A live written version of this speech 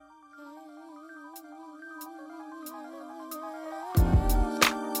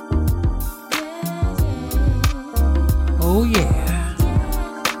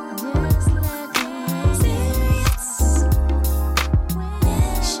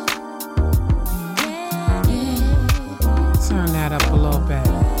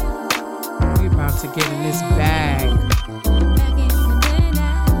to get in this bag.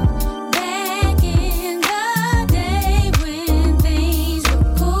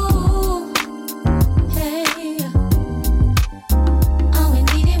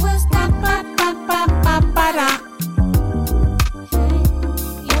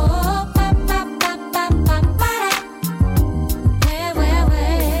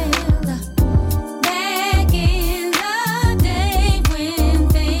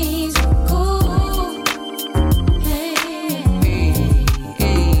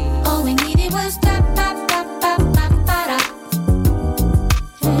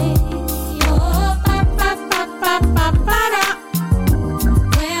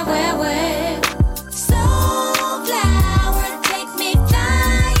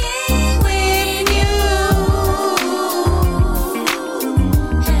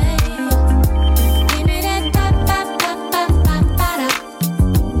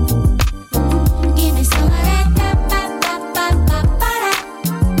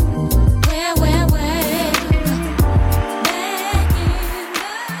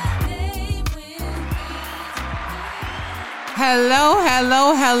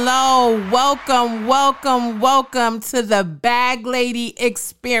 Hello. Welcome to the Bag Lady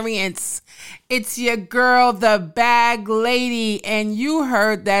Experience. It's your girl, the Bag Lady, and you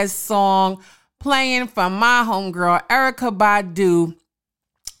heard that song playing from my homegirl, Erykah Badu.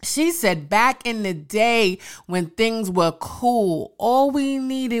 She said back in the day when things were cool, all we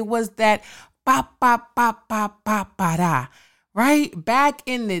needed was that ba-ba-ba-ba-ba-ba-da. Right? Back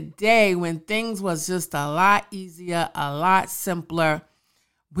in the day when things was just a lot easier, a lot simpler,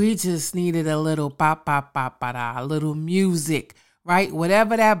 we just needed a little bop, a little music, right?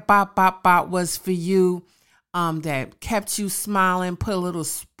 Whatever that bop was for you, that kept you smiling, put a little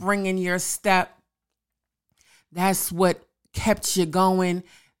spring in your step. That's what kept you going.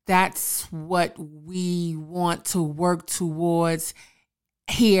 That's what we want to work towards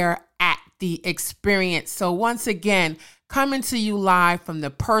here at the Experience. So once again, coming to you live from the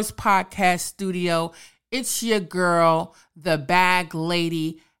Purse Podcast Studio, it's your girl, the Bag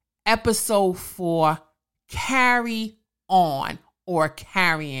Lady, episode 4, Carry On or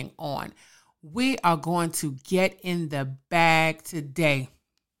Carrying On. We are going to get in the bag today.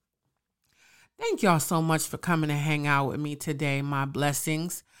 Thank y'all so much for coming to hang out with me today, my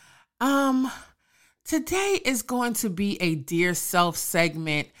blessings. Today is going to be a Dear Self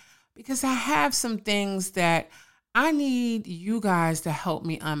segment because I have some things that I need you guys to help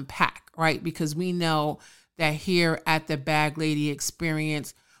me unpack, right? Because we know that here at the Bag Lady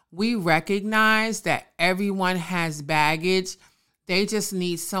Experience, we recognize that everyone has baggage. They just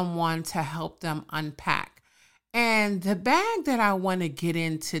need someone to help them unpack. And the bag that I want to get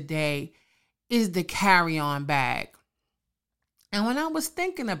in today is the carry-on bag. And when I was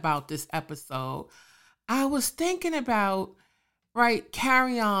thinking about this episode, I was thinking about, right,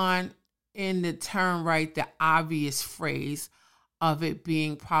 carry on in the term, right, the obvious phrase of it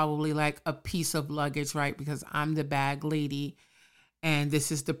being probably like a piece of luggage, right? Because I'm the Bag Lady and this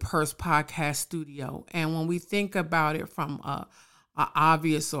is the Purse Podcast Studio. And when we think about it from a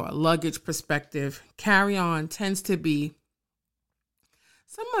obvious or a luggage perspective, carry on tends to be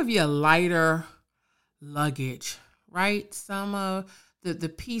some of your lighter luggage, right? Some of the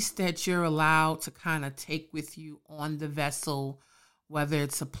piece that you're allowed to kind of take with you on the vessel, whether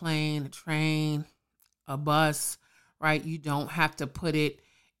it's a plane, a train, a bus, right? You don't have to put it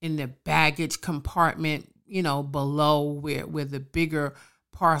in the baggage compartment, below where the bigger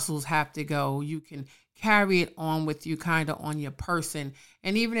parcels have to go. You can carry it on with you kind of on your person.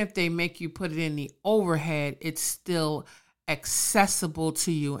 And even if they make you put it in the overhead, it's still accessible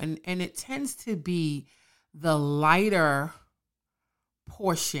to you. And it tends to be the lighter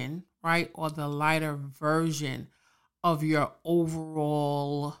portion, right? Or the lighter version of your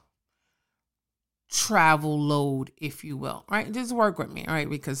overall travel load, if you will, right? Just work with me, all right?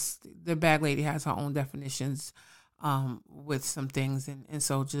 Because the Bag Lady has her own definitions with some things. And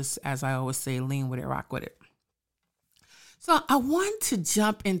so just as I always say, lean with it, rock with it. So I want to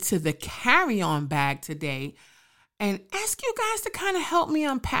jump into the carry-on bag today and ask you guys to kind of help me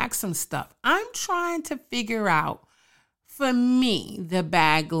unpack some stuff. I'm trying to figure out, for me, the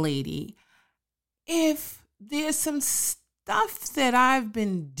Bag Lady, if there's some stuff that I've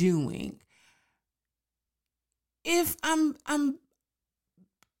been doing, if I'm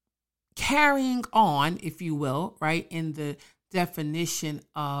carrying on, if you will, right, in the definition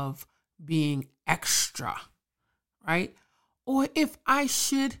of being extra, right? Or if I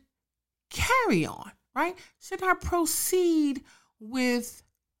should carry on, right? Should I proceed with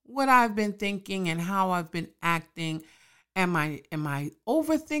what I've been thinking and how I've been acting? Am I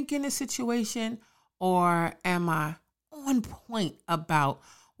overthinking the situation, or am I on point about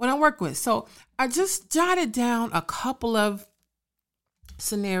what I'm working with? So I just jotted down a couple of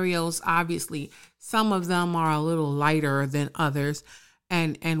scenarios. Obviously, some of them are a little lighter than others,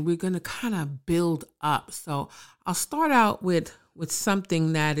 and we're going to kind of build up. So I'll start out with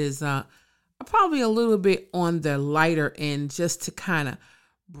something that is probably a little bit on the lighter end, just to kind of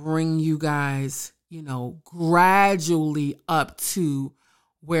bring you guys, gradually up to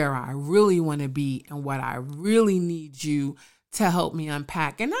where I really want to be and what I really need you to help me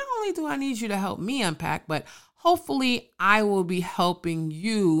unpack. And not only do I need you to help me unpack, but hopefully I will be helping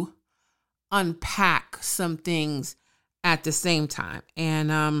you unpack some things at the same time.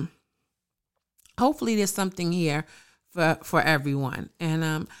 And hopefully there's something here for everyone.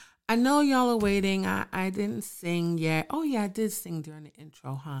 And I know y'all are waiting. I didn't sing yet. Oh yeah, I did sing during the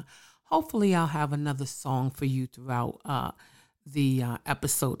intro, huh? Hopefully I'll have another song for you throughout the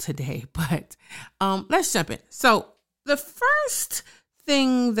episode today. But let's jump in. So the first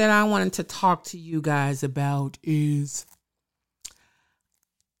thing that I wanted to talk to you guys about is,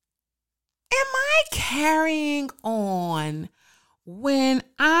 am I carrying on when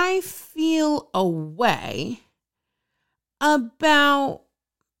I feel a way about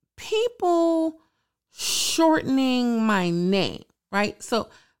people shortening my name, right? So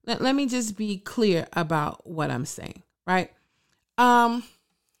let me just be clear about what I'm saying, right?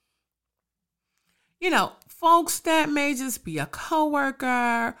 Folks that may just be a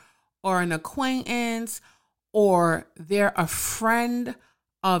coworker or an acquaintance, or they're a friend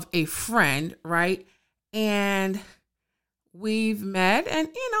of a friend, right? And we've met and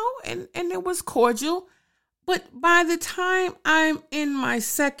it was cordial. But by the time I'm in my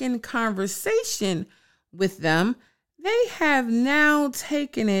second conversation with them, they have now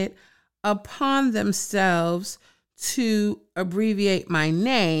taken it upon themselves to abbreviate my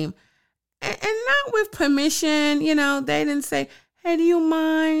name, and not with permission. They didn't say, hey, do you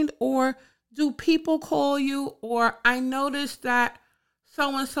mind? Or do people call you? Or I noticed that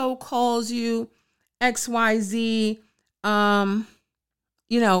so-and-so calls you XYZ. Do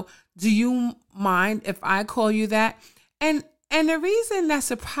you mind if I call you that? And the reason that's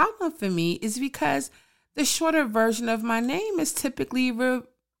a problem for me is because the shorter version of my name is typically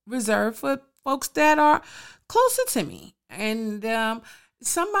reserved for folks that are closer to me. And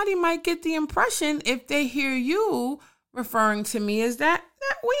somebody might get the impression, if they hear you referring to me, is that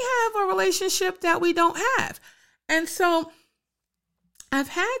we have a relationship that we don't have. And so I've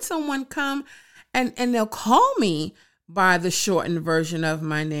had someone come and they'll call me by the shortened version of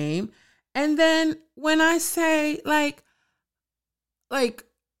my name. And then when I say like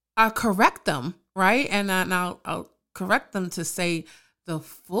I correct them, right? And I'll correct them to say the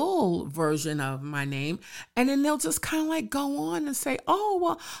full version of my name. And then they'll just kind of like go on and say,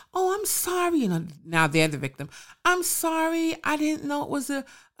 oh, I'm sorry. Now they're the victim. I'm sorry. I didn't know it was a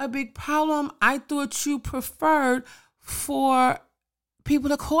big problem. I thought you preferred for people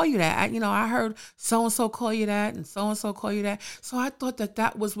to call you that. I heard so-and-so call you that and so-and-so call you that. So I thought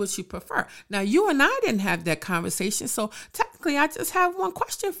that was what you prefer. Now, you and I didn't have that conversation. So technically, I just have one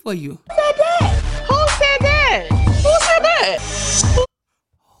question for you. Who said that? Who said that? Who said that?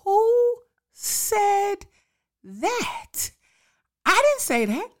 Who said that? I didn't say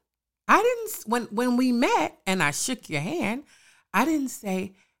that. I didn't, when we met and I shook your hand, I didn't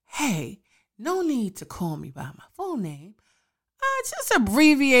say, hey, no need to call me by my full name. Just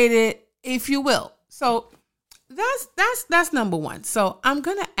abbreviate it, if you will. So that's number one. So I'm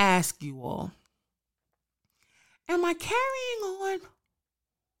gonna ask you all: am I carrying on?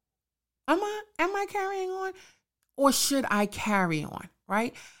 Am I carrying on, or should I carry on?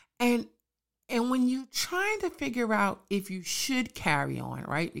 Right? And when you're trying to figure out if you should carry on,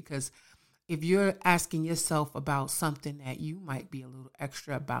 right? Because if you're asking yourself about something that you might be a little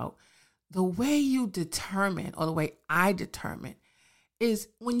extra about, the way you determine, or the way I determine, is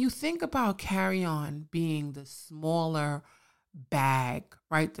when you think about carry on being the smaller bag,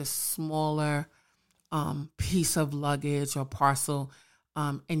 right? The smaller piece of luggage or parcel,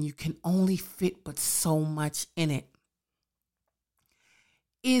 and you can only fit but so much in it.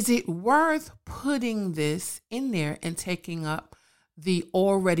 Is it worth putting this in there and taking up the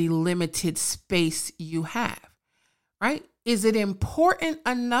already limited space you have, right? Is it important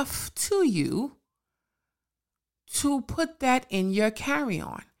enough to you to put that in your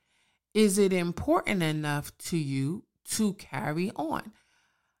carry-on? Is it important enough to you to carry on?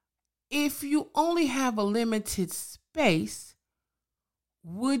 If you only have a limited space,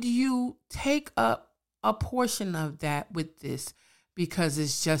 would you take up a portion of that with this because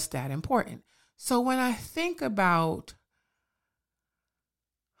it's just that important? So when I think about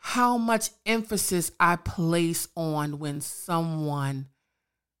how much emphasis I place on when someone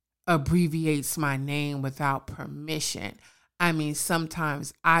abbreviates my name without permission. I mean,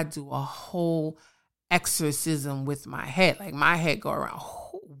 sometimes I do a whole exorcism with my head. Like my head go around,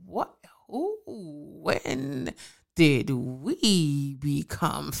 what? Who? When did we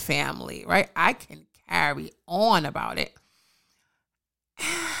become family? Right? I can carry on about it.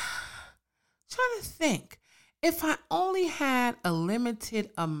 Trying to think. If I only had a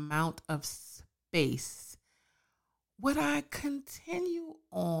limited amount of space, would I continue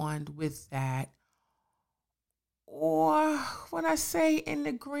on with that? Or would I say, in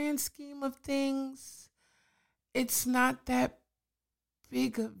the grand scheme of things, it's not that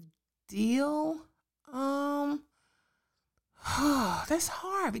big a deal? That's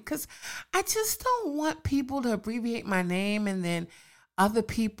hard because I just don't want people to abbreviate my name and then other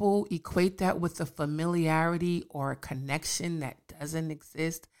people equate that with a familiarity or a connection that doesn't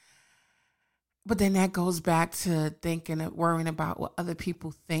exist. But then that goes back to thinking and worrying about what other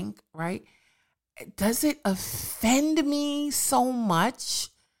people think, right? Does it offend me so much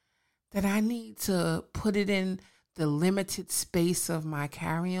that I need to put it in the limited space of my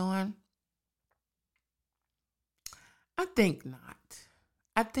carry-on? I think not.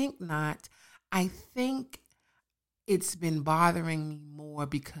 I think it's been bothering me more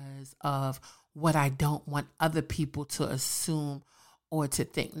because of what I don't want other people to assume or to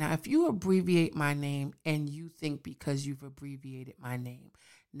think. Now, if you abbreviate my name and you think because you've abbreviated my name,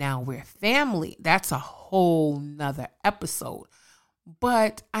 now we're family, that's a whole nother episode.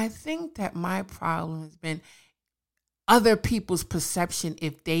 But I think that my problem has been other people's perception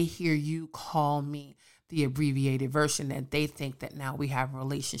if they hear you call me the abbreviated version, that they think that now we have a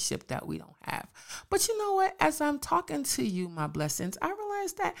relationship that we don't have. But you know what? As I'm talking to you, my blessings, I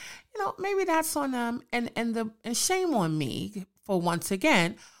realize that, maybe that's on them and shame on me for once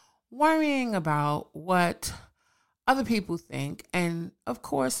again worrying about what other people think. And of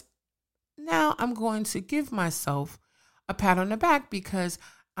course, now I'm going to give myself a pat on the back because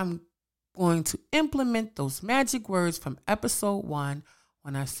I'm going to implement those magic words from episode 1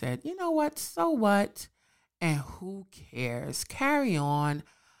 when I said, you know what, so what? And who cares? Carry on.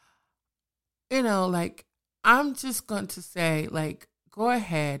 I'm just going to say, go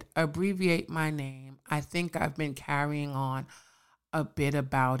ahead, abbreviate my name. I think I've been carrying on a bit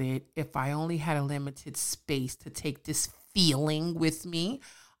about it. If I only had a limited space to take this feeling with me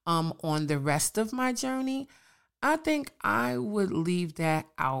on the rest of my journey, I think I would leave that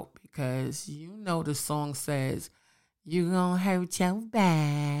out because the song says, you gonna hurt your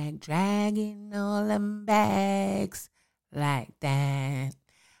back, dragging all them bags like that.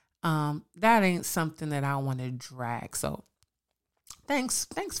 That ain't something that I want to drag. So thanks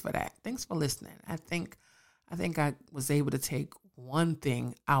for that. Thanks for listening. I think I was able to take one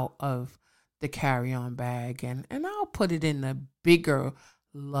thing out of the carry-on bag and I'll put it in the bigger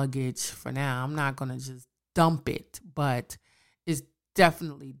luggage for now. I'm not gonna just dump it, but it's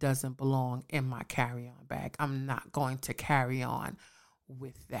definitely doesn't belong in my carry-on bag. I'm not going to carry on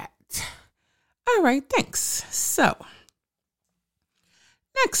with that. All right, thanks. So,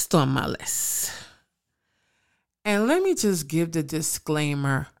 next on my list. And let me just give the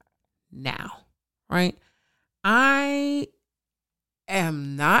disclaimer now, right? I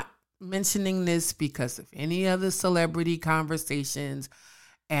am not mentioning this because of any other celebrity conversations.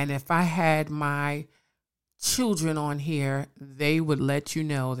 And if I had my children on here, they would let you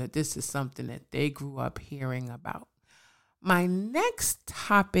know that this is something that they grew up hearing about. My next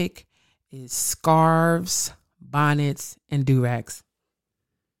topic is scarves, bonnets, and do-rags.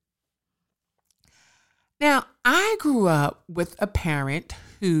 Now, I grew up with a parent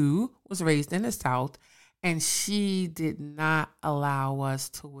who was raised in the South, and she did not allow us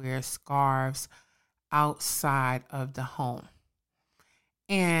to wear scarves outside of the home.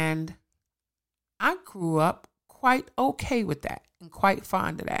 And I grew up quite okay with that and quite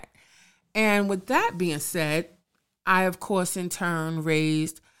fond of that. And with that being said, I, of course, in turn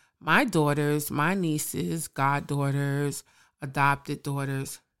raised my daughters, my nieces, goddaughters, adopted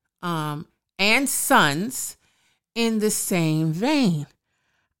daughters, and sons in the same vein.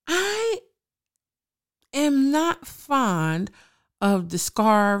 I am not fond of the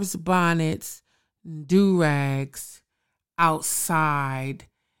scarves, bonnets, do-rags outside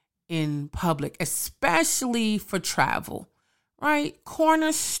in public, especially for travel, right?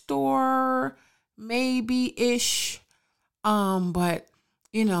 Corner store, maybe-ish. But,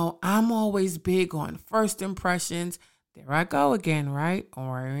 I'm always big on first impressions. There I go again, right?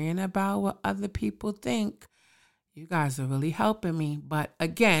 Worrying about what other people think. You guys are really helping me. But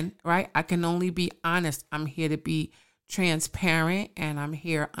again, right, I can only be honest. I'm here to be transparent and I'm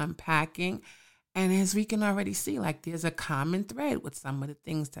here unpacking. And as we can already see, like there's a common thread with some of the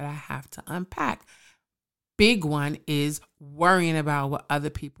things that I have to unpack. Big one is worrying about what other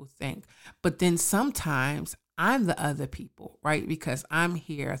people think. But then sometimes I'm the other people, right? Because I'm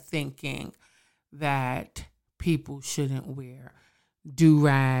here thinking that people shouldn't wear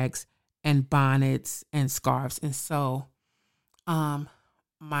do-rags and bonnets and scarves. And so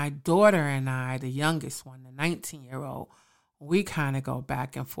my daughter and I, the youngest one, the 19-year-old, we kind of go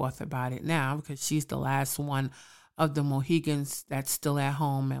back and forth about it now because she's the last one of the Mohegans that's still at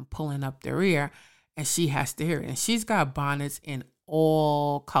home and pulling up their ear, and she has to hear it. And she's got bonnets in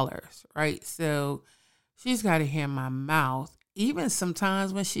all colors, right? So she's got to hear my mouth, even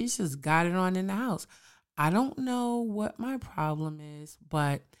sometimes when she's just got it on in the house. I don't know what my problem is,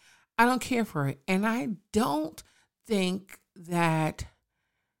 but I don't care for it. And I don't think that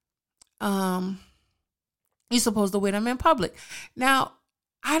you're supposed to wear them in public. Now,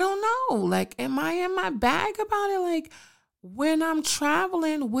 I don't know. Like, am I in my bag about it? Like, when I'm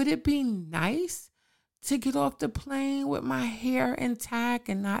traveling, would it be nice to get off the plane with my hair intact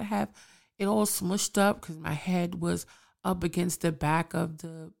and not have it all smushed up because my head was up against the back of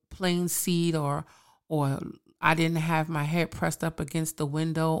the plane seat, or I didn't have my head pressed up against the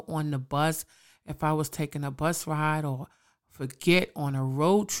window on the bus if I was taking a bus ride, or forget on a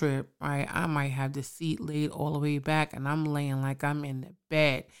road trip, right? I might have the seat laid all the way back and I'm laying like I'm in the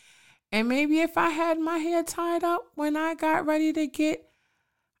bed. And maybe if I had my hair tied up when I got ready to get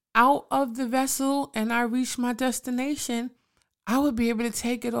out of the vessel and I reached my destination, I would be able to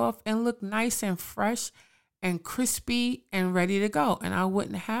take it off and look nice and fresh and crispy and ready to go. And I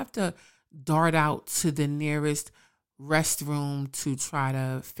wouldn't have to dart out to the nearest restroom to try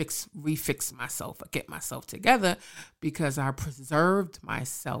to refix myself or get myself together because I preserved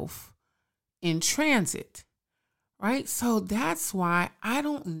myself in transit, right? So that's why I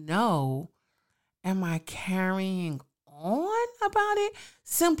don't know, am I carrying on about it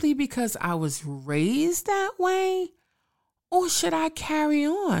simply because I was raised that way? Or should I carry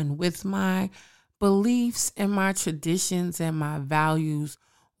on with my beliefs and my traditions and my values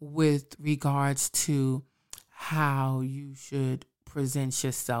with regards to how you should present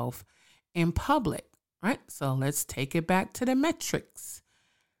yourself in public, right? So let's take it back to the metrics.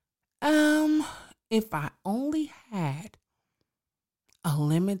 If I only had a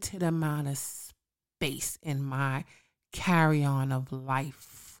limited amount of space in my carry-on of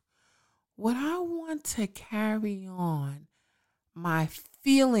life, would I want to carry on my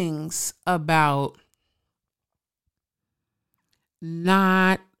feelings about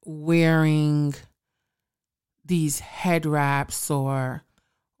not wearing these head wraps or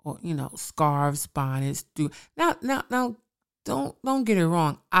scarves, bonnets? Now don't get it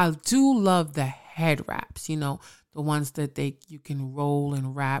wrong. I do love the head wraps, the ones that you can roll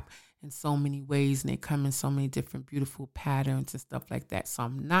and wrap in so many ways, and they come in so many different beautiful patterns and stuff like that. So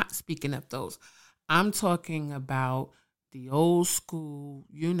I'm not speaking of those. I'm talking about the old school,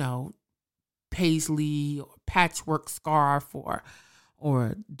 paisley or patchwork scarf or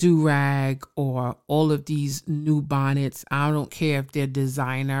do-rag or all of these new bonnets. I don't care if they're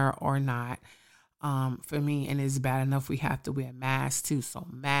designer or not. For me, and it's bad enough we have to wear masks too. So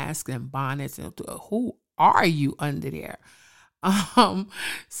masks and bonnets, and who are you under there?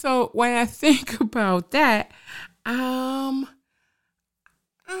 So when I think about that,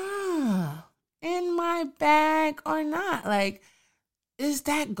 in my bag or not, like, is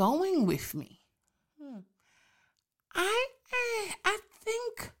that going with me? I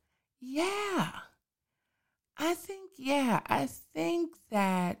think, yeah. I think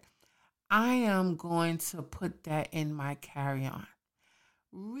that I am going to put that in my carry-on.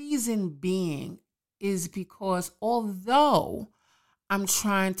 Reason being is because although I'm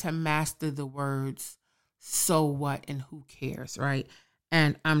trying to master the words so what and who cares, right?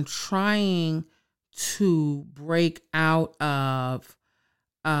 And I'm trying to break out of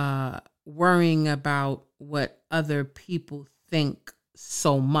worrying about what other people think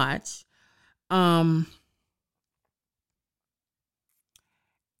so much.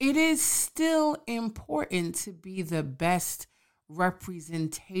 It is still important to be the best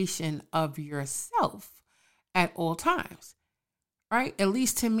representation of yourself at all times, right? At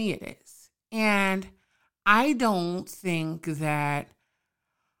least to me it is. And I don't think that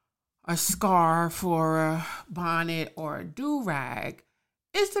a scarf or a bonnet or a do-rag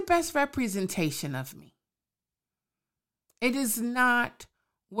is the best representation of me. It is not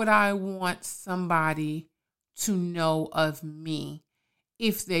what I want somebody to know of me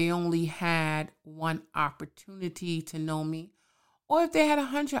if they only had one opportunity to know me, or if they had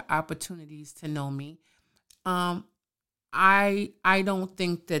 100 opportunities to know me. I don't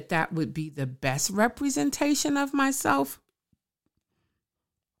think that would be the best representation of myself.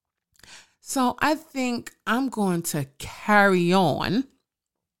 So I think I'm going to carry on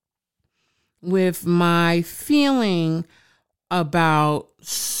with my feeling about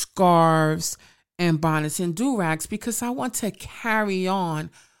scarves and bonnets and do-rags, because I want to carry on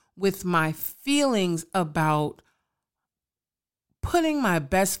with my feelings about putting my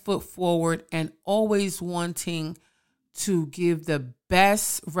best foot forward and always wanting to give the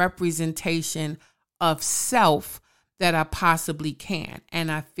best representation of self that I possibly can.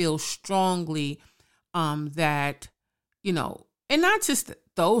 And I feel strongly that, and not just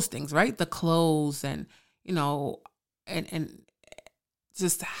those things, right? The clothes and, and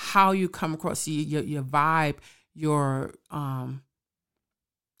just how you come across your vibe, your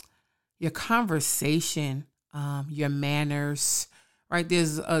conversation, your manners, right?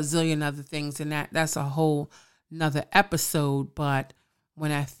 There's a zillion other things, and that's a whole another episode. But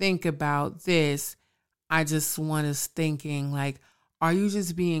when I think about this, I just was thinking, like, are you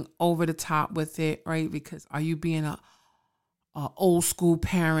just being over the top with it, right? Because are you being a old school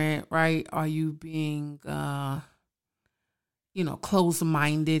parent, right? Are you being,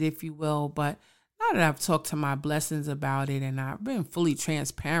 closed-minded, if you will? But now that I've talked to my blessings about it and I've been fully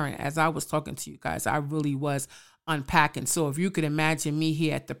transparent, as I was talking to you guys, I really was unpacking. So if you could imagine me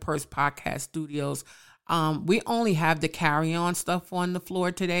here at the Purse Podcast Studios, we only have the carry-on stuff on the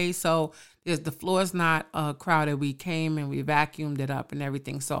floor today. So the floor is not crowded. We came and we vacuumed it up and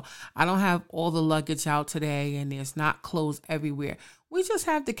everything. So I don't have all the luggage out today, and there's not clothes everywhere. We just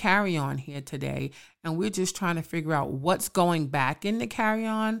have the carry-on here today, and we're just trying to figure out what's going back in the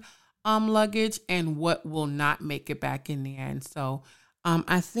carry-on luggage and what will not make it back in there. And so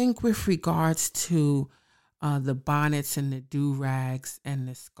I think with regards to the bonnets and the do-rags and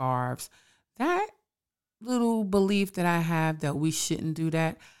the scarves, that little belief that I have that we shouldn't do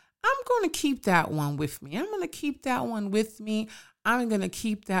that, I'm going to keep that one with me. I'm going to keep that one with me. I'm going to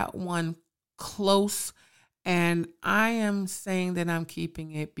keep that one close. And I am saying that I'm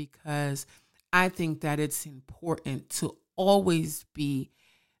keeping it because I think that it's important to always be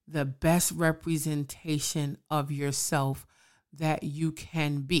the best representation of yourself that you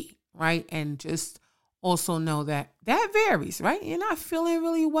can be, right? And just also know that varies, right? You're not feeling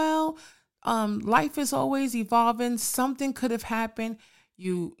really well. Life is always evolving. Something could have happened.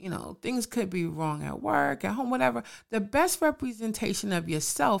 Things could be wrong at work, at home, whatever. The best representation of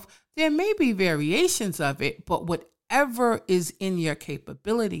yourself, there may be variations of it, but whatever is in your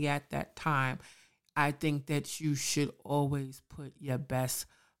capability at that time, I think that you should always put your best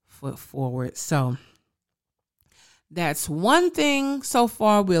foot forward. So that's one thing so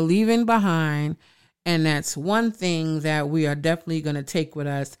far we're leaving behind, and that's one thing that we are definitely going to take with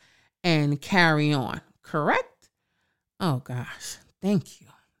us and carry on. Correct? Oh gosh. Thank you.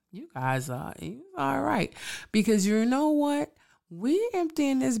 You guys are all right. Because you know what? We're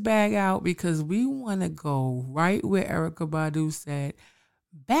emptying this bag out because we want to go right where Erykah Badu said,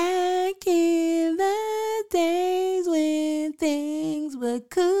 back in the days when things were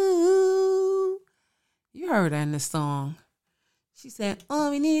cool. You heard her in the song. She said, all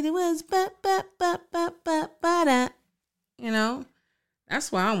we needed was ba-ba-ba-ba-ba-ba-da.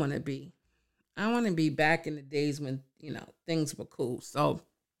 That's where I want to be. I want to be back in the days when, things were cool. So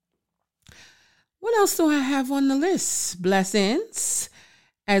what else do I have on the list? Blessings.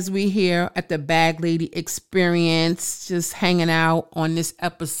 As we here at the Bag Lady Experience, just hanging out on this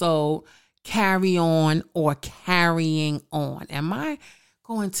episode, carry on or carrying on. Am I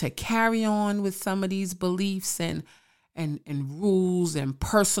going to carry on with some of these beliefs and rules and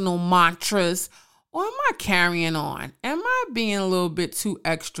personal mantras? Or am I carrying on? Am I being a little bit too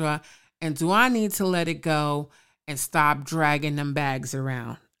extra? And do I need to let it go and stop dragging them bags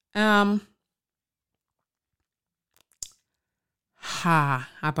around? How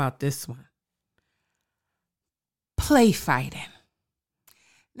about this one? Play fighting.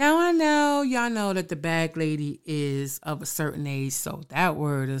 Now I know y'all know that the Bag Lady is of a certain age, so that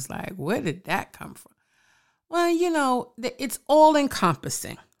word is like, where did that come from? Well, it's all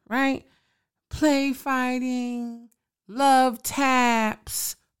encompassing, right? Play fighting, love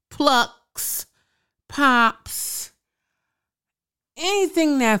taps, plucks, pops,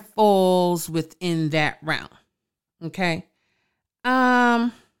 anything that falls within that realm. Okay.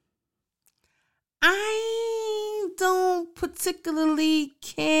 I don't particularly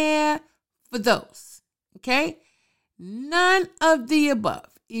care for those. Okay. None of the above.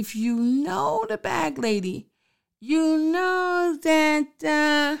 If you know the Bag Lady, you know that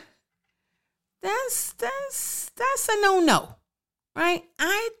that's a no-no. Right?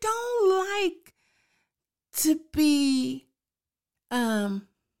 I don't like to be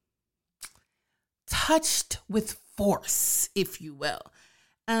touched with force, if you will.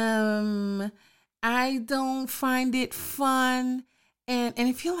 I don't find it fun. And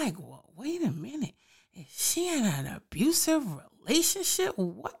if you're like, well, wait a minute, is she in an abusive relationship?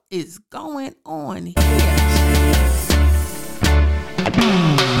 What is going on here?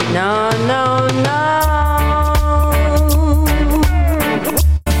 No, no, no.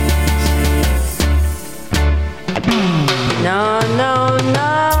 No, no, no.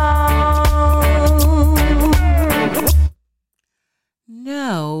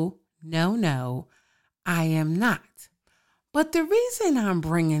 No, I am not. But the reason I'm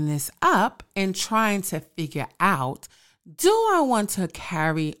bringing this up and trying to figure out, do I want to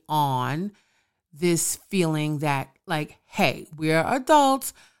carry on this feeling that, like, hey, we're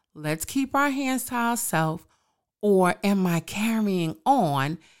adults, let's keep our hands to ourselves, or am I carrying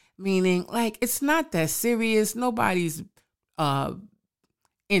on, meaning, like, it's not that serious, nobody's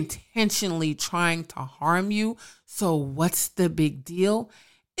intentionally trying to harm you, so what's the big deal?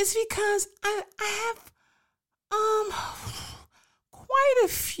 It's because I have quite a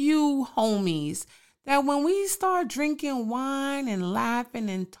few homies that when we start drinking wine and laughing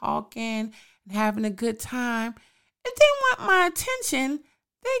and talking and having a good time, if they want my attention,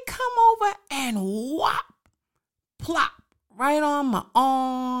 they come over and whop, plop, right on my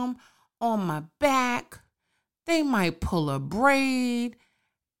arm, on my back. They might pull a braid,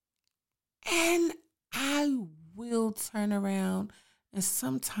 and I will turn around and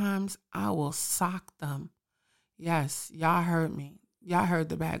sometimes I will sock them. Yes, y'all heard me. Y'all heard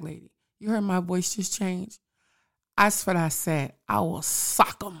the bag lady. You heard my voice just change. That's what I said. I will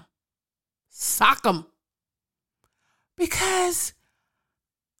sock them. Sock them. Because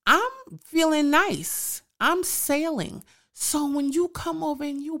I'm feeling nice. I'm sailing. So when you come over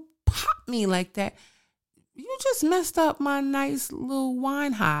and you pop me like that, you just messed up my nice little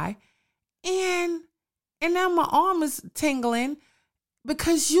wine high. And now my arm is tingling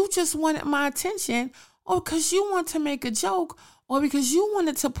because you just wanted my attention, or because you want to make a joke, or because you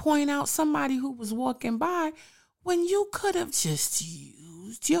wanted to point out somebody who was walking by when you could have just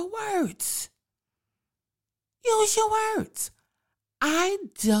used your words. Use your words. I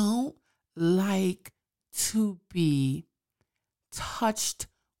don't like to be touched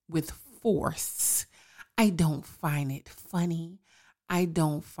with force. I don't find it funny. I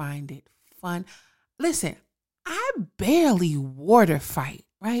don't find it fun. Listen, I barely water fight,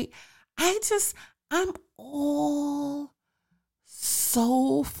 right? I'm all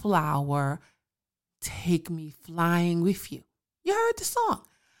soul flower. Take me flying with you. You heard the song.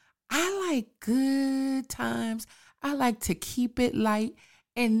 I like good times. I like to keep it light,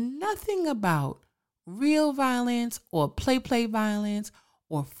 and nothing about real violence or play violence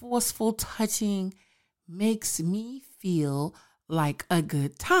or forceful touching makes me feel like a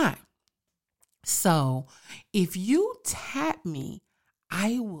good time. So if you tap me,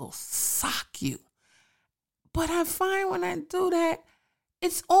 I will sock you. But I find when I do that,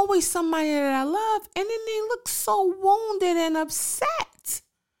 it's always somebody that I love, and then they look so wounded and upset.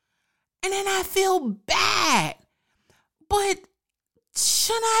 And then I feel bad. But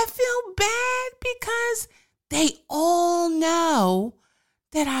should I feel bad? Because they all know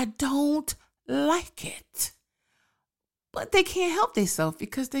that I don't like it. But they can't help themselves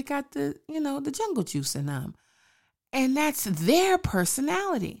because they got the jungle juice in them. And that's their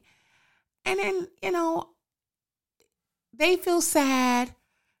personality. And then, they feel sad.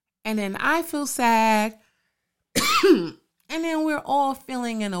 And then I feel sad. And then we're all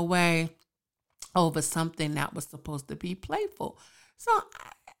feeling in a way over something that was supposed to be playful. So,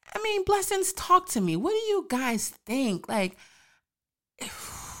 I mean, blessings, talk to me. What do you guys think? Like,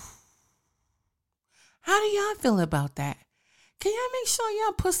 how do y'all feel about that? Can y'all make sure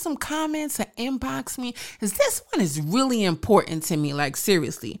y'all put some comments or inbox me? Because this one is really important to me. Like,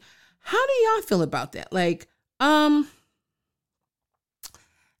 seriously. How do y'all feel about that? Like, do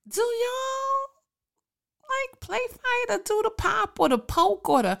y'all like play fight or do the pop or the poke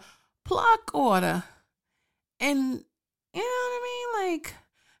or the pluck or the, and you know what I mean? Like,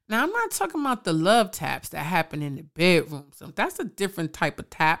 now I'm not talking about the love taps that happen in the bedroom. So that's a different type of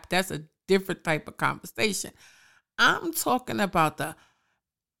tap. That's a different type of conversation. I'm talking about the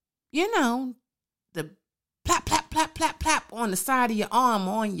plap, plap, plap, plap, plap on the side of your arm,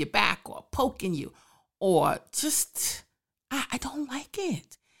 on your back, or poking you, or just, I don't like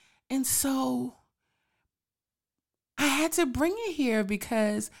it. And so I had to bring it here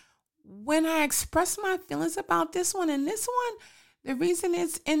because when I express my feelings about this one and this one, the reason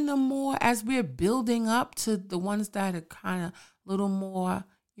it's in the more as we're building up to the ones that are kind of a little more,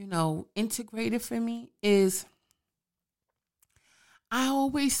 integrated for me is I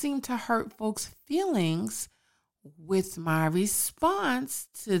always seem to hurt folks' feelings with my response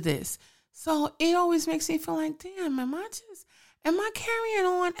to this. So it always makes me feel like, damn, am I carrying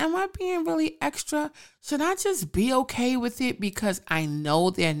on? Am I being really extra? Should I just be okay with it because I know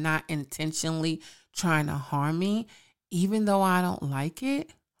they're not intentionally trying to harm me, even though I don't like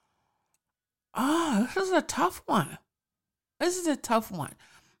it? Oh, this is a tough one.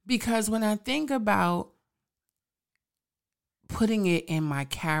 Because when I think about putting it in my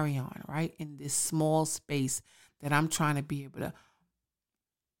carry-on, right, in this small space that I'm trying to be able to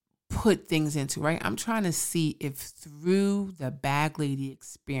put things into, right? I'm trying to see if through the bag lady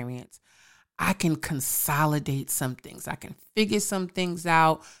experience, I can consolidate some things. I can figure some things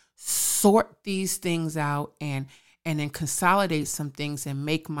out, sort these things out, and then consolidate some things and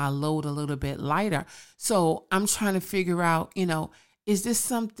make my load a little bit lighter. So I'm trying to figure out, is this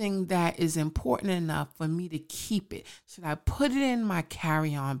something that is important enough for me to keep it? Should I put it in my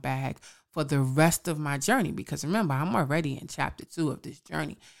carry-on bag for the rest of my journey? Because remember, I'm already in chapter 2 of this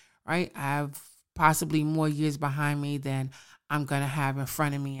journey, right? I have possibly more years behind me than I'm going to have in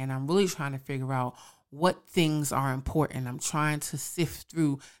front of me. And I'm really trying to figure out what things are important. I'm trying to sift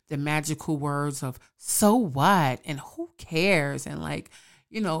through the magical words of so what and who cares, and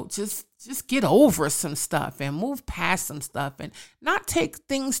just get over some stuff and move past some stuff and not take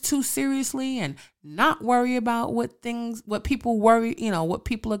things too seriously and not worry about what people worry, what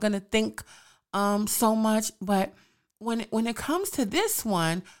people are going to think so much. But when it comes to this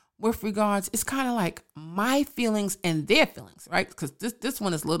one, with regards, it's kind of like my feelings and their feelings, right? Because this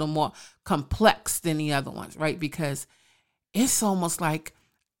one is a little more complex than the other ones, right? Because it's almost like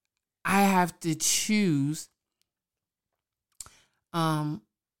I have to choose one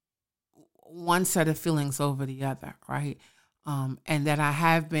set of feelings over the other, right? And that I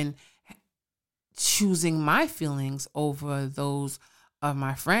have been choosing my feelings over those of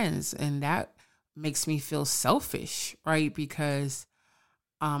my friends. And that makes me feel selfish, right? Because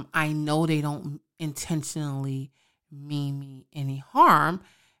I know they don't intentionally mean me any harm.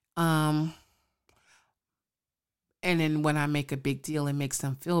 And then when I make a big deal, it makes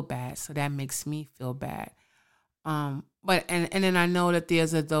them feel bad. So that makes me feel bad. But then I know that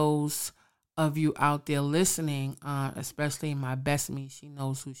there's those of you out there listening, especially my best me. She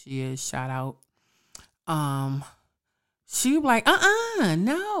knows who she is. Shout out. She be like,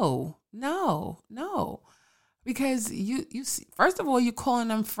 no. Because you see, first of all, you're calling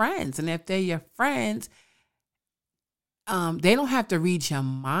them friends. And if they're your friends, they don't have to read your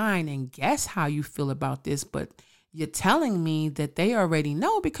mind and guess how you feel about this. But you're telling me that they already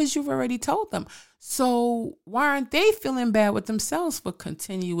know because you've already told them. So why aren't they feeling bad with themselves for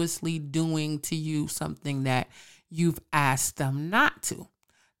continuously doing to you something that you've asked them not to?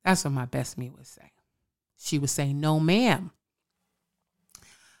 That's what my best me would say. She would say, no, ma'am.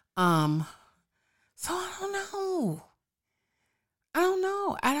 So I don't know.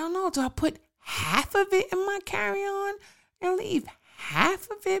 Do I put half of it in my carry-on and leave half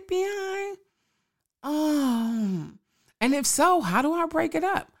of it behind? And if so, how do I break it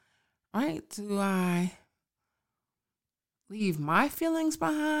up? Right? Do I leave my feelings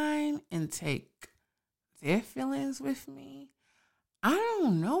behind and take their feelings with me? I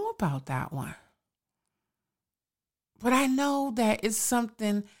don't know about that one. But I know that it's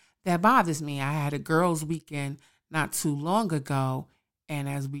something that bothers me. I had a girls' weekend not too long ago, and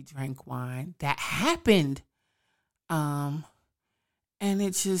as we drank wine, that happened. And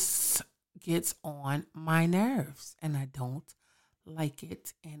it just gets on my nerves, and I don't like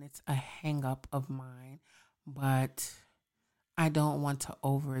it, and it's a hang up of mine, but I don't want to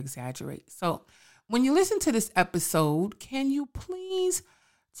over exaggerate. So when you listen to this episode, can you please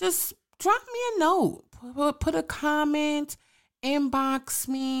just drop me a note, put a comment, inbox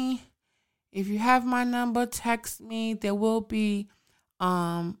me. If you have my number, text me. There will be,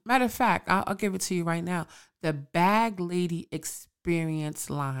 matter of fact, I'll give it to you right now. The Bag Lady Experience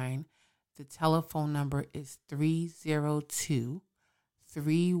line, the telephone number is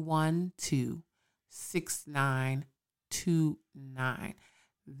 302-312-6929.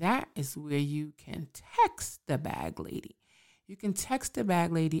 That is where you can text the Bag Lady. You can text the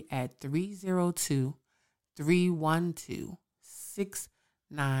Bag Lady at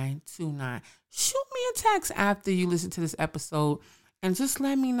 302-312-6929. Shoot me a text after you listen to this episode and just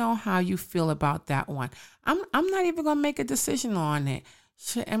let me know how you feel about that one. I'm not even going to make a decision on it.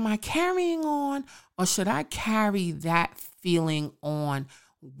 Am I carrying on, or should I carry that feeling on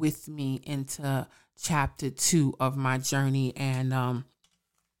with me into chapter 2 of my journey and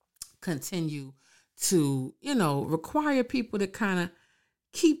continue to, require people to kind of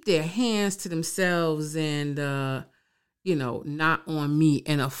keep their hands to themselves and, not on me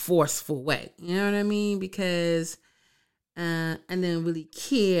in a forceful way. You know what I mean? Because I didn't really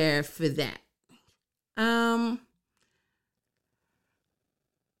care for that. I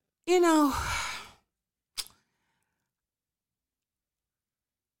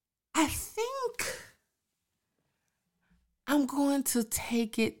think I'm going to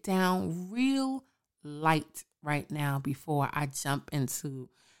take it down real light right now before I jump into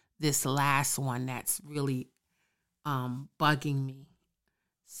this last one that's really bugging me.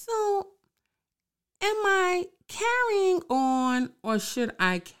 So, am I carrying on, or should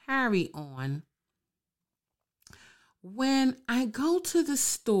I carry on when I go to the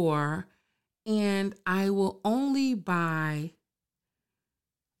store and I will only buy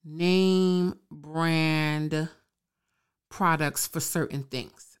name brand products for certain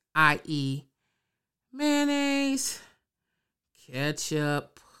things, i.e. mayonnaise,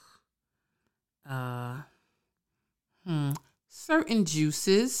 ketchup, certain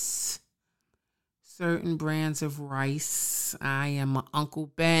juices, certain brands of rice. I am an Uncle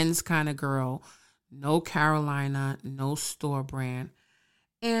Ben's kind of girl. No Carolina, no store brand.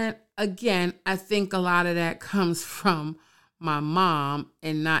 And again, I think a lot of that comes from my mom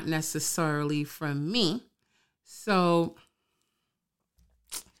and not necessarily from me. So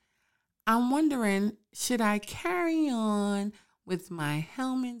I'm wondering, should I carry on with my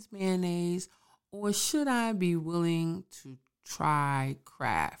Hellmann's mayonnaise, or should I be willing to try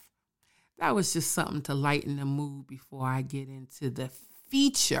Kraft? That was just something to lighten the mood before I get into the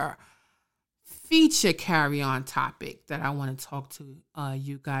feature carry-on topic that I want to talk to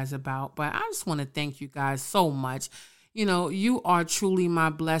you guys about. But I just want to thank you guys so much. You are truly my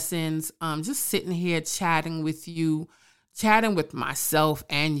blessings. Just sitting here chatting with you, chatting with myself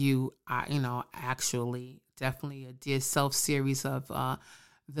and you. Actually, definitely a Dear Self series of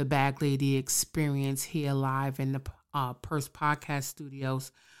the Bag Lady Experience here live in the Purse Podcast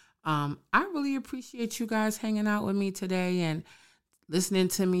Studios. I really appreciate you guys hanging out with me today and listening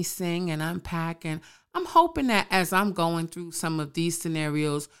to me sing and unpack. And I'm hoping that as I'm going through some of these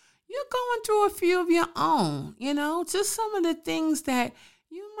scenarios, you're going through a few of your own, just some of the things that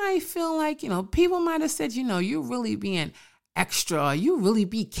you might feel like, people might have said, you're really being extra, you really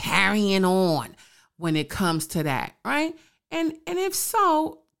be carrying on when it comes to that, right? And if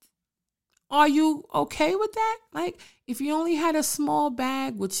so, are you okay with that? Like, if you only had a small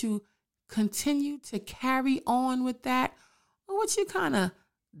bag, would you continue to carry on with that? Or would you kind of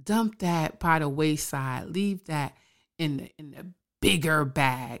dump that by the wayside, leave that in the bigger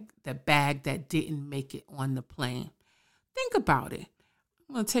bag, the bag that didn't make it on the plane? Think about it.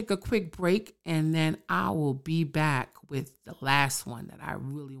 I'm going to take a quick break, and then I will be back with the last one that I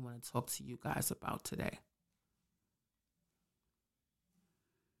really want to talk to you guys about today.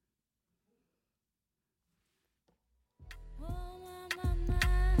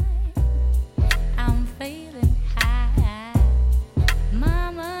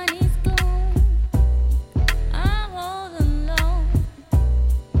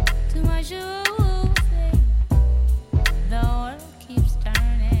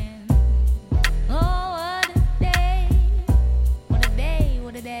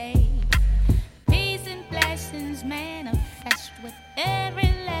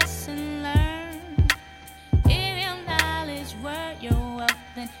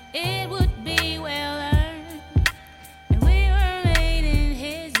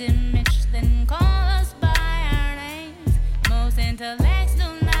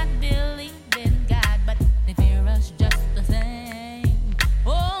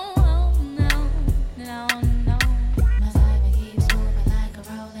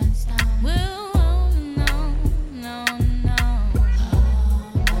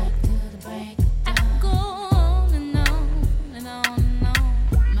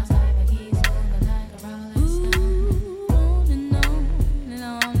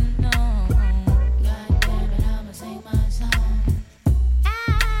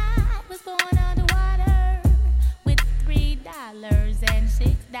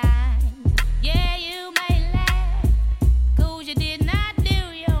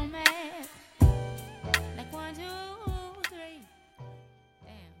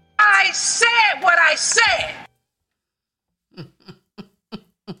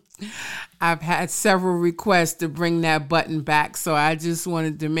 I've had several requests to bring that button back, so I just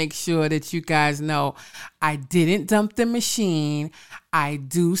wanted to make sure that you guys know I didn't dump the machine. I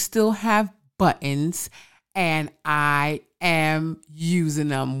do still have buttons, and I am using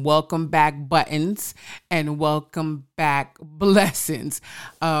them. Welcome back, buttons, and welcome back, blessings.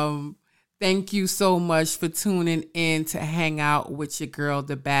 Thank you so much for tuning in to hang out with your girl,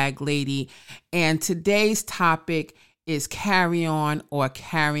 the Bag Lady. And today's topic is carry on or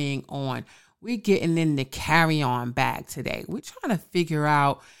carrying on. We're getting in the carry on bag today. We're trying to figure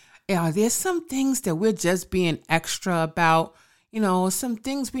out, are there some things that we're just being extra about? Some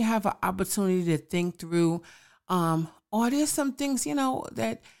things we have an opportunity to think through. Or there's some things,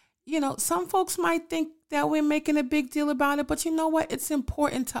 that, some folks might think that we're making a big deal about it, but you know what? It's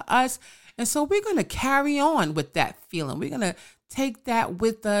important to us. And so we're going to carry on with that feeling. We're going to take that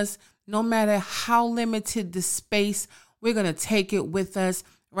with us, no matter how limited the space, we're going to take it with us,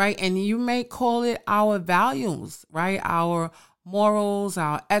 right? And you may call it our values, right? Our morals,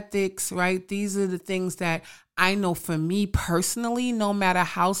 our ethics, right? These are the things that I know for me personally, no matter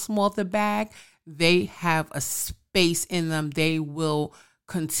how small the bag, they have a space in them. They will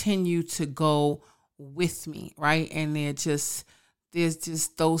continue to go with me, right? And there's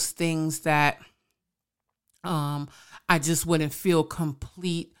just those things that I just wouldn't feel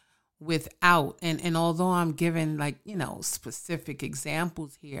complete without. And although I'm giving specific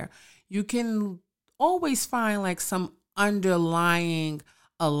examples here, you can always find like some underlying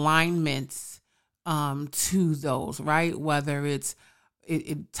alignments to those, right? Whether it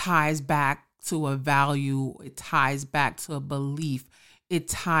ties back to a value, it ties back to a belief, it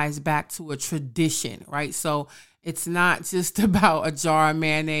ties back to a tradition, right? So it's not just about a jar of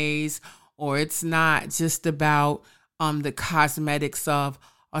mayonnaise, or it's not just about the cosmetics of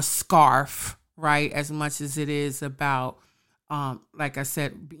a scarf, right? As much as it is about, like I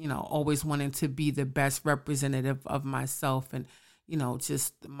said, always wanting to be the best representative of myself and,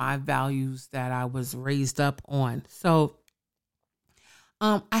 just my values that I was raised up on. So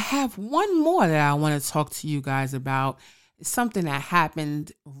I have one more that I want to talk to you guys about. It's something that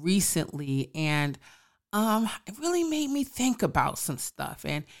happened recently, and it really made me think about some stuff.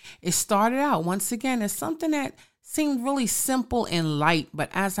 And it started out, once again, as something that seemed really simple and light, but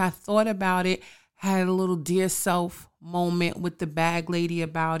as I thought about it, had a little dear self moment with the Bag Lady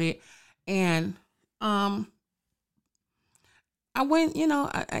about it. And I went,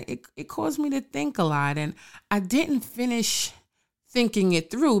 it caused me to think a lot, and I didn't finish thinking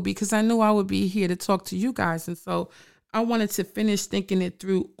it through because I knew I would be here to talk to you guys. And so I wanted to finish thinking it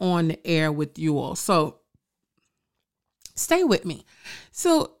through on the air with you all. So stay with me.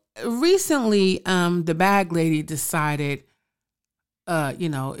 So recently, the Bag Lady decided,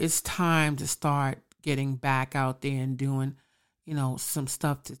 it's time to start getting back out there and doing, some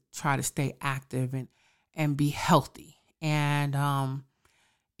stuff to try to stay active and be healthy. And, I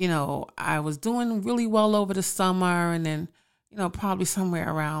was doing really well over the summer, and then, probably somewhere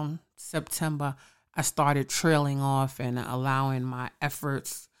around September, I started trailing off and allowing my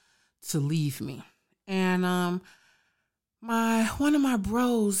efforts to leave me. And one of my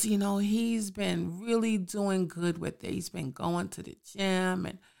bros, he's been really doing good with it. He's been going to the gym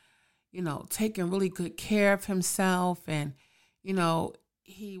and, taking really good care of himself. And,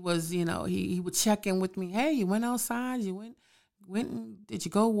 he was, he would check in with me. Hey, you went outside? You went and did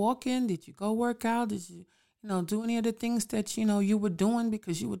you go walking? Did you go work out? Did you, do any of the things that, you were doing,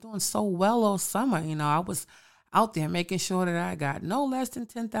 because you were doing so well all summer. I was out there making sure that I got no less than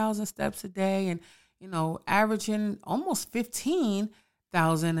 10,000 steps a day and, averaging almost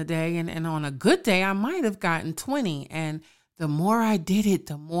 15,000 a day. And on a good day, I might have gotten 20. And the more I did it,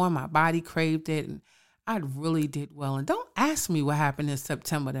 the more my body craved it. And I really did well. And don't ask me what happened in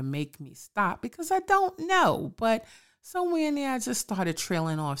September to make me stop, because I don't know. But somewhere in there, I just started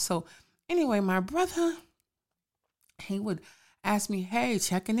trailing off. So anyway, my brother, he would ask me, hey,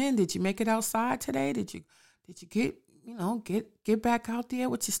 checking in. Did you make it outside today? Did you get back out there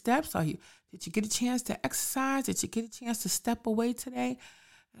with your steps? Did you get a chance to exercise? Did you get a chance to step away today?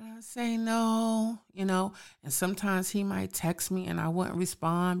 And I say no, and sometimes he might text me and I wouldn't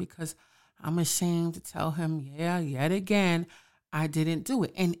respond because I'm ashamed to tell him, yeah, yet again, I didn't do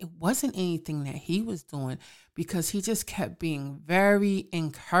it. And it wasn't anything that he was doing, because he just kept being very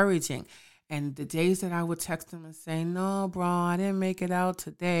encouraging. And the days that I would text him and say, no, bro, I didn't make it out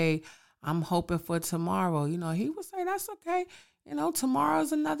today, I'm hoping for tomorrow, he would say, that's okay.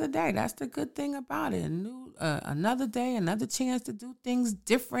 Tomorrow's another day. That's the good thing about it. Another day, another chance to do things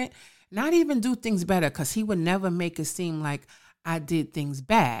different, not even do things better, because he would never make it seem like I did things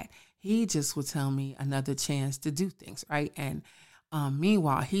bad. He just would tell me another chance to do things, right? And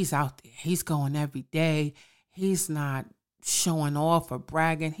meanwhile, he's out there. He's going every day. He's not showing off or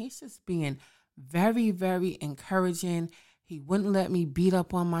bragging. He's just being very, very encouraging. He wouldn't let me beat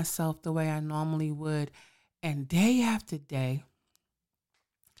up on myself the way I normally would. And day after day,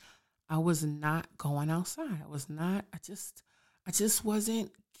 I was not going outside. I just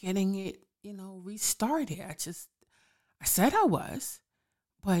wasn't getting it restart it. I said I was,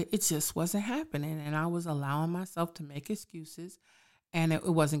 but it just wasn't happening. And I was allowing myself to make excuses, and it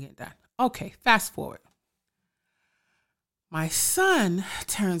wasn't getting done. Okay, fast forward. My son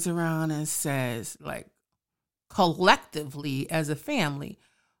turns around and says, like, collectively as a family,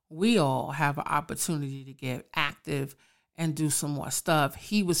 we all have an opportunity to get active and do some more stuff.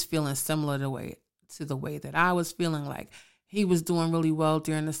 He was feeling similar to the way that I was feeling. Like, he was doing really well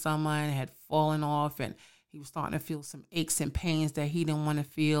during the summer and had fallen off, and he was starting to feel some aches and pains that he didn't want to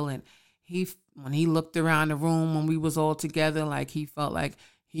feel. And when he looked around the room when we was all together, like, he felt like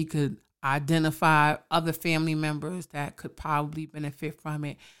he could identify other family members that could probably benefit from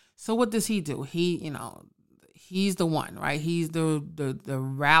it. So what does he do? He's the one, right? He's the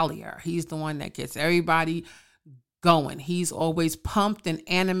rallier. He's the one that gets everybody going. He's always pumped and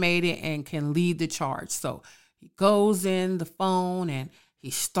animated and can lead the charge. So he goes in the phone and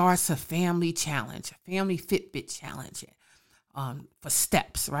he starts a family challenge, a family Fitbit challenge for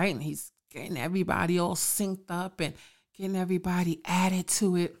steps, right? And he's getting everybody all synced up and getting everybody added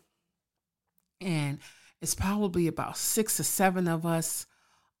to it. And it's probably about 6 or 7 of us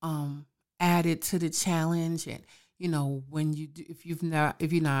added to the challenge. And when you do, if you're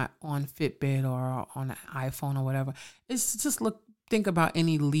not on Fitbit or on an iPhone or whatever, it's just think about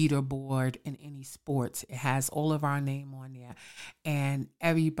any leaderboard in any sports. It has all of our name on there, and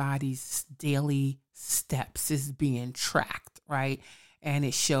everybody's daily steps is being tracked, right? And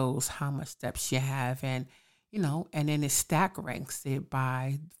it shows how much steps you have, and and then it stack ranks it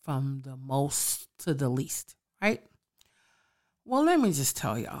from the most to the least, right? Well, let me just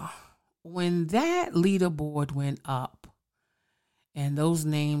tell y'all, when that leaderboard went up and those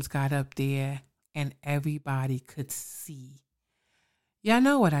names got up there and everybody could see, y'all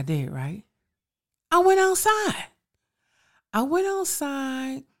know what I did, right? I went outside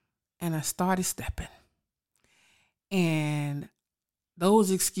and I started stepping. And those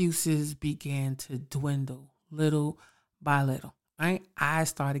excuses began to dwindle little by little, right? I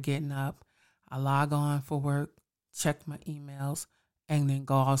started getting up. I log on for work, check my emails, and then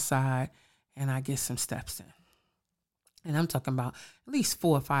go outside and I get some steps in. And I'm talking about at least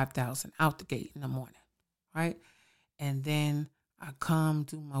 4,000 or 5,000 out the gate in the morning, right? And then I come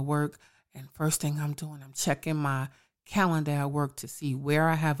do my work, and first thing I'm doing, I'm checking my calendar at work to see where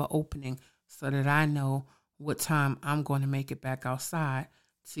I have an opening so that I know what time I'm going to make it back outside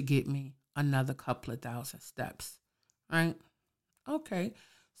to get me another couple of thousand steps, right? Okay.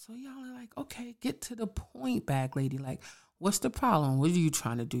 So y'all are like, okay, get to the point, bag lady. Like, what's the problem? What are you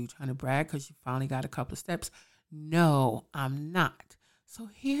trying to do? You trying to brag because you finally got a couple of steps? No, I'm not. So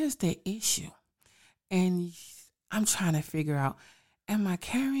here's the issue. And I'm trying to figure out, am I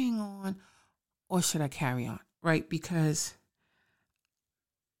carrying on or should I carry on, right? Because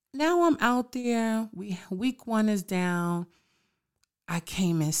now I'm out there. Week 1 is down. I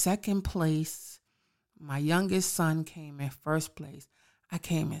came in second place. My youngest son came in first place. I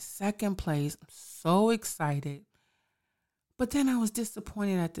came in second place. I'm so excited. But then I was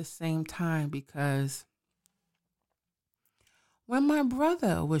disappointed at the same time because when my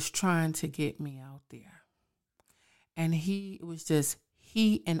brother was trying to get me out there, and it was just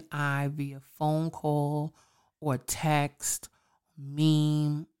he and I via phone call or text,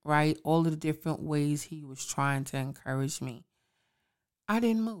 meme, right? All of the different ways he was trying to encourage me. I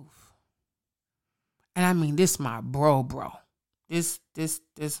didn't move. And I mean, this my bro. This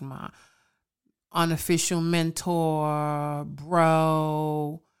my unofficial mentor,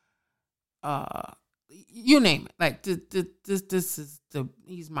 bro. You name it. Like this is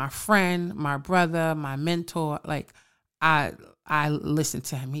he's my friend, my brother, my mentor. Like I listen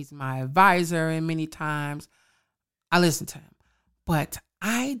to him. He's my advisor, and many times I listen to him. But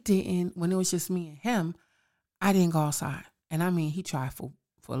I didn't, when it was just me and him, I didn't go outside. And I mean, he tried for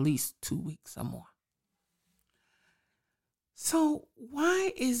at least 2 weeks or more. So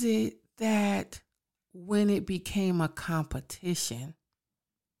why is it that when it became a competition,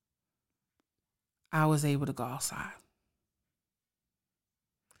 I was able to go outside?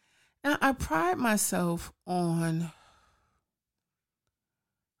 Now, I pride myself on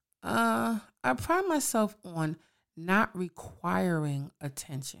not requiring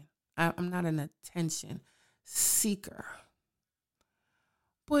attention. I'm not an attention seeker.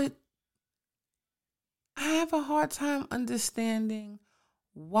 But I have a hard time understanding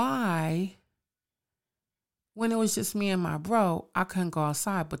why, when it was just me and my bro, I couldn't go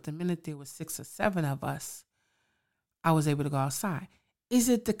outside. But the minute there was 6 or 7 of us, I was able to go outside. Is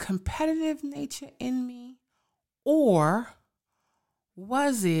it the competitive nature in me? Or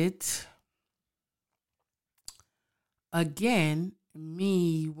was it, again,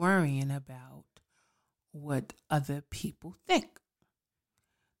 me worrying about what other people think?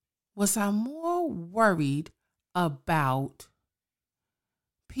 Was I more worried about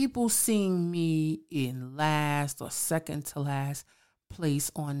people seeing me in last or second to last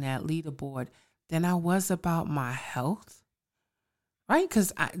place on that leaderboard than I was about my health? Right?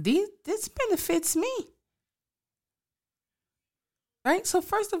 Because this benefits me. Right? So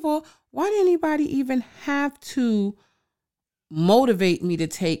first of all, why did anybody even have to motivate me to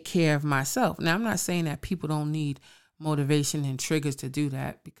take care of myself? Now, I'm not saying that people don't need motivation and triggers to do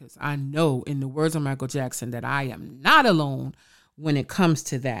that, because I know, in the words of Michael Jackson, that I am not alone when it comes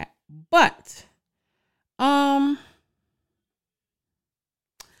to that. But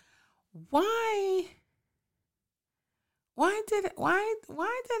why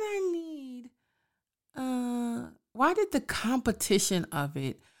did the competition of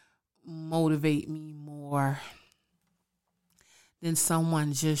it motivate me more than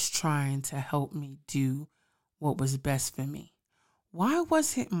someone just trying to help me do what was best for me? Why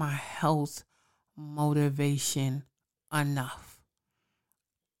wasn't my health motivation enough?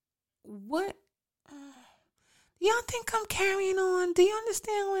 What do y'all think I'm carrying on? Do you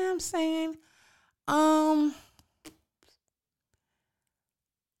understand what I'm saying?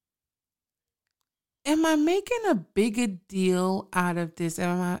 Am I making a bigger deal out of this?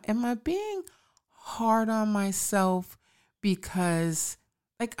 Am I being hard on myself because,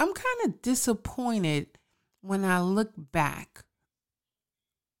 like, I'm kind of disappointed when I look back,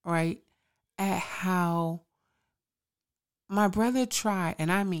 right, at how my brother tried,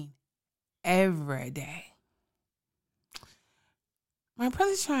 and I mean every day. My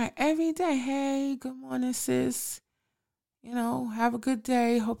brother tried every day. Hey, good morning, sis. Have a good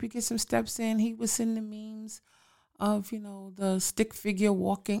day. Hope you get some steps in. He was in the memes of, the stick figure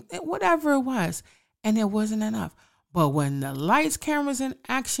walking, whatever it was. And it wasn't enough. But when the lights, cameras, and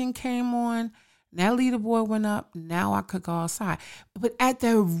action came on, that leaderboard went up. Now I could go outside. But at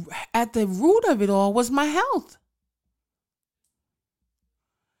the root of it all was my health.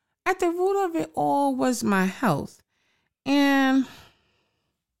 At the root of it all was my health. And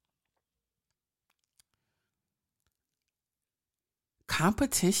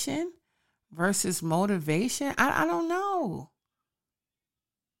competition versus motivation, I don't know.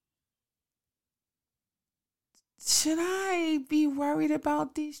 Should I be worried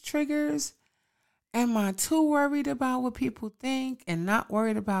about these triggers? Am I too worried about what people think and not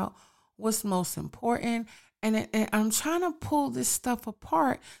worried about what's most important? And I'm trying to pull this stuff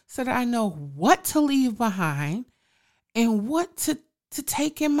apart so that I know what to leave behind and what to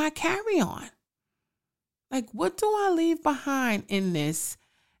take in my carry-on. Like, what do I leave behind in this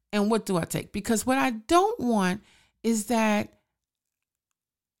and what do I take? Because what I don't want is that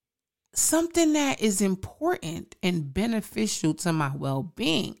something that is important and beneficial to my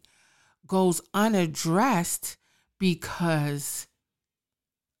well-being goes unaddressed because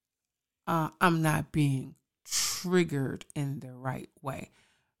I'm not being triggered in the right way,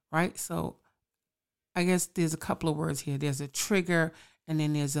 right? So I guess there's a couple of words here. There's a trigger and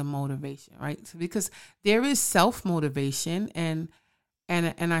then there's a motivation, right? So because there is self-motivation and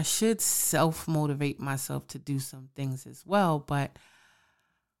I should self-motivate myself to do some things as well, but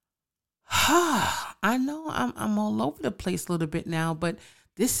I know I'm all over the place a little bit now, but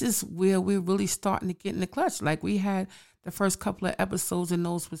this is where we're really starting to get in the clutch. Like, we had the first couple of episodes and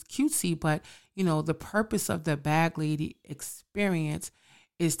those was cutesy, but the purpose of the Bag Lady experience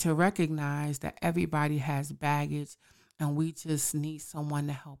is to recognize that everybody has baggage and we just need someone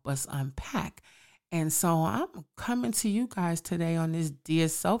to help us unpack. And so I'm coming to you guys today on this Dear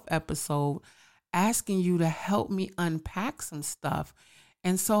Self episode, asking you to help me unpack some stuff.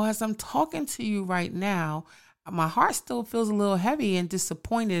 And so as I'm talking to you right now, my heart still feels a little heavy and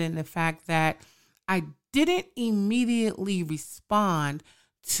disappointed in the fact that I didn't immediately respond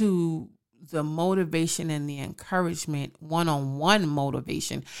to the motivation and the encouragement, one-on-one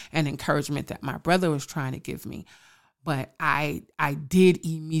motivation and encouragement that my brother was trying to give me. But I did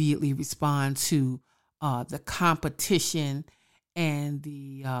immediately respond to the competition and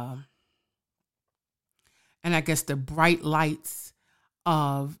and I guess the bright lights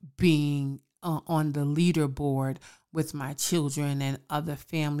of being on the leaderboard with my children and other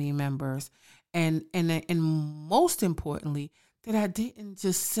family members, and most importantly, that I didn't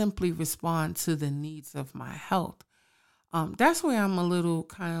just simply respond to the needs of my health. That's where I'm a little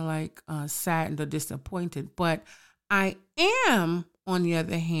kind of like saddened or disappointed. But I am, on the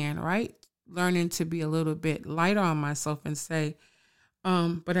other hand, right, learning to be a little bit lighter on myself and say,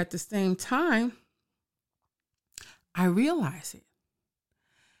 but at the same time, I realize it.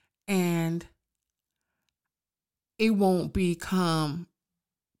 And it won't become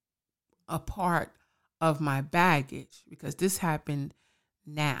a part of my baggage, because this happened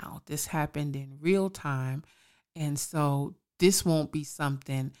now. This happened in real time. And so this won't be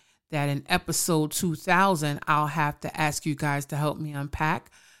something that in episode 2000, I'll have to ask you guys to help me unpack,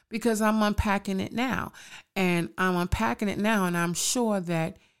 because I'm unpacking it now. And I'm unpacking it now. And I'm sure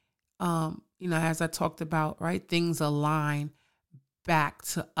that, as I talked about, right, things align back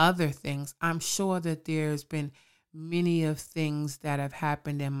to other things. I'm sure that there's been many of things that have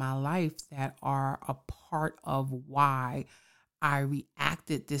happened in my life that are a part of why I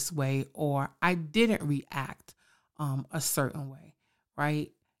reacted this way, or I didn't react a certain way,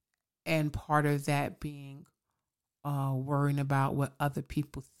 right? And part of that being worrying about what other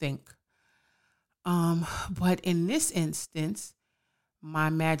people think. But in this instance, my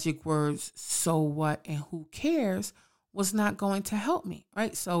magic words, so what and who cares, was not going to help me,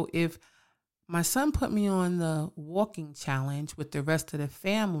 right? So if my son put me on the walking challenge with the rest of the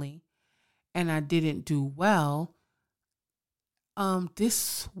family and I didn't do well,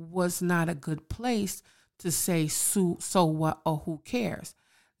 this was not a good place to say, so what or who cares?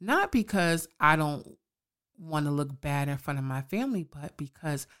 Not because I don't want to look bad in front of my family, but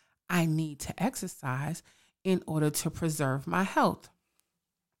because I need to exercise in order to preserve my health.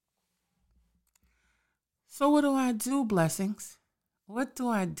 So what do I do, blessings? What do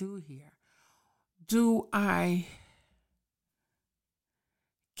I do here? Do I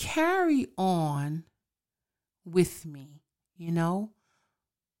carry on with me,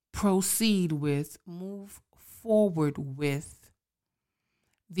 proceed with, move forward with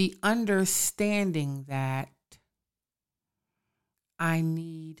the understanding that I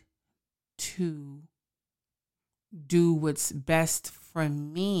need to do what's best for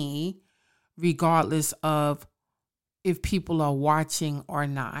me, regardless of if people are watching or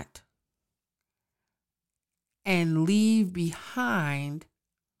not, and leave behind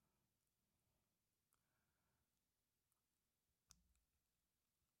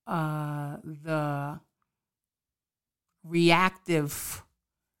the reactive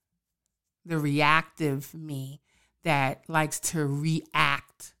me that likes to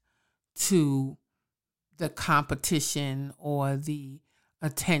react to the competition or the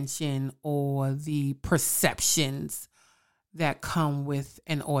attention or the perceptions that come with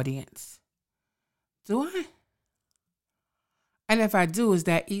an audience. Do I? And if I do, is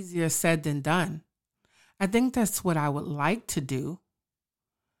that easier said than done? I think that's what I would like to do.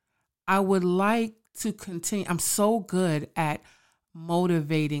 I would like to continue. I'm so good at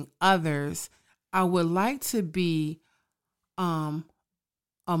motivating others. I would like to be a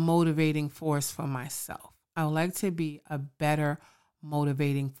motivating force for myself. I would like to be a better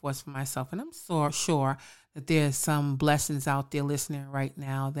motivating force for myself. And I'm so sure that there's some blessings out there listening right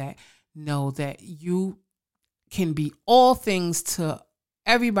now that know that you can be all things to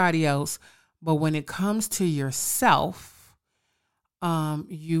everybody else, but when it comes to yourself,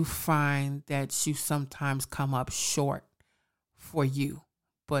 you find that you sometimes come up short for you,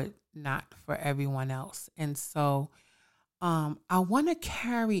 but not for everyone else. And so I want to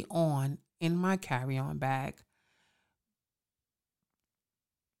carry on in my carry-on bag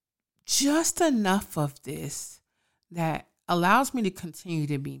just enough of this that allows me to continue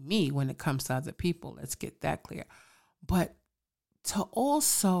to be me when it comes to other people. Let's get that clear. But to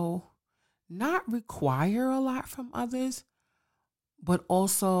also not require a lot from others, but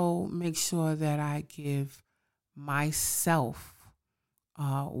also make sure that I give myself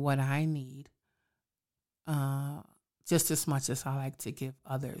what I need, just as much as I like to give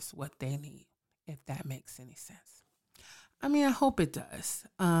others what they need, if that makes any sense. I mean, I hope it does.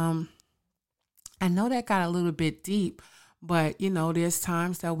 I know that got a little bit deep, but, there's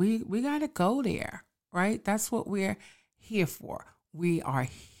times that we got to go there, right? That's what we're here for. We are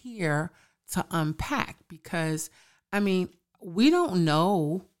here to unpack because, we don't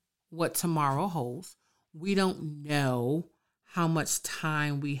know what tomorrow holds. We don't know how much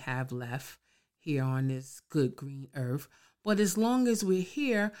time we have left here on this good green earth. But as long as we're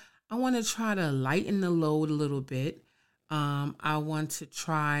here, I want to try to lighten the load a little bit. I want to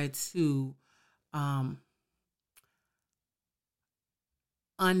try to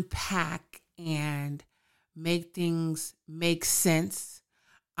unpack and make things make sense.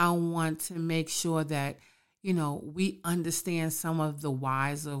 I want to make sure that we understand some of the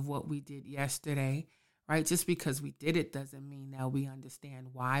whys of what we did yesterday, right? Just because we did it doesn't mean that we understand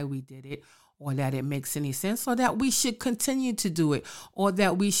why we did it or that it makes any sense or that we should continue to do it or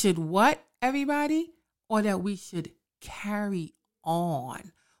that we should what, everybody? Or that we should carry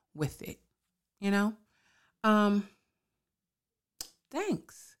on with it,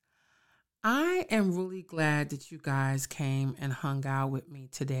 Thanks. I am really glad that you guys came and hung out with me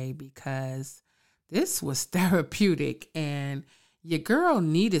today because this was therapeutic and your girl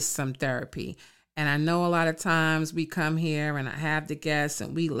needed some therapy. And I know a lot of times we come here and I have the guests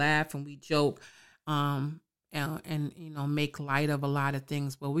and we laugh and we joke and make light of a lot of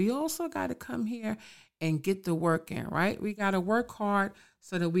things. But we also got to come here and get the work in, right? We got to work hard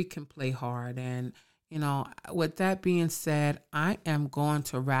so that we can play hard. And, with that being said, I am going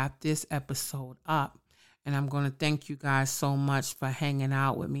to wrap this episode up. And I'm going to thank you guys so much for hanging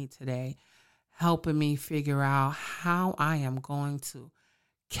out with me today, helping me figure out how I am going to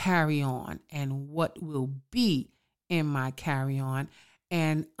carry on and what will be in my carry on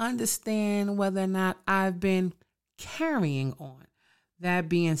and understand whether or not I've been carrying on. That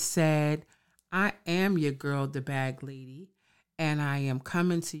being said, I am your girl, the Bag Lady, and I am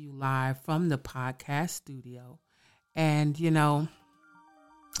coming to you live from the podcast studio. And,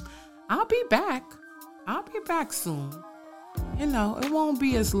 I'll be back. I'll be back soon. It won't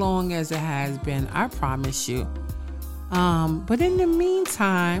be as long as it has been, I promise you. But in the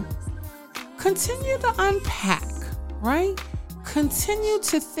meantime, continue to unpack, right? Continue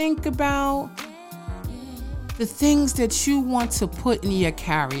to think about the things that you want to put in your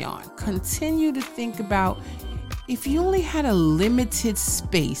carry-on. Continue to think about if you only had a limited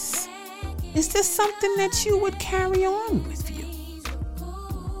space, is this something that you would carry on with you?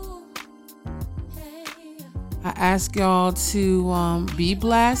 I ask y'all to be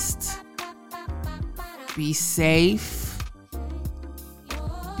blessed, be safe,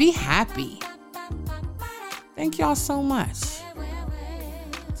 be happy. Thank y'all so much.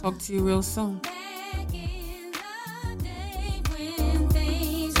 Talk to you real soon.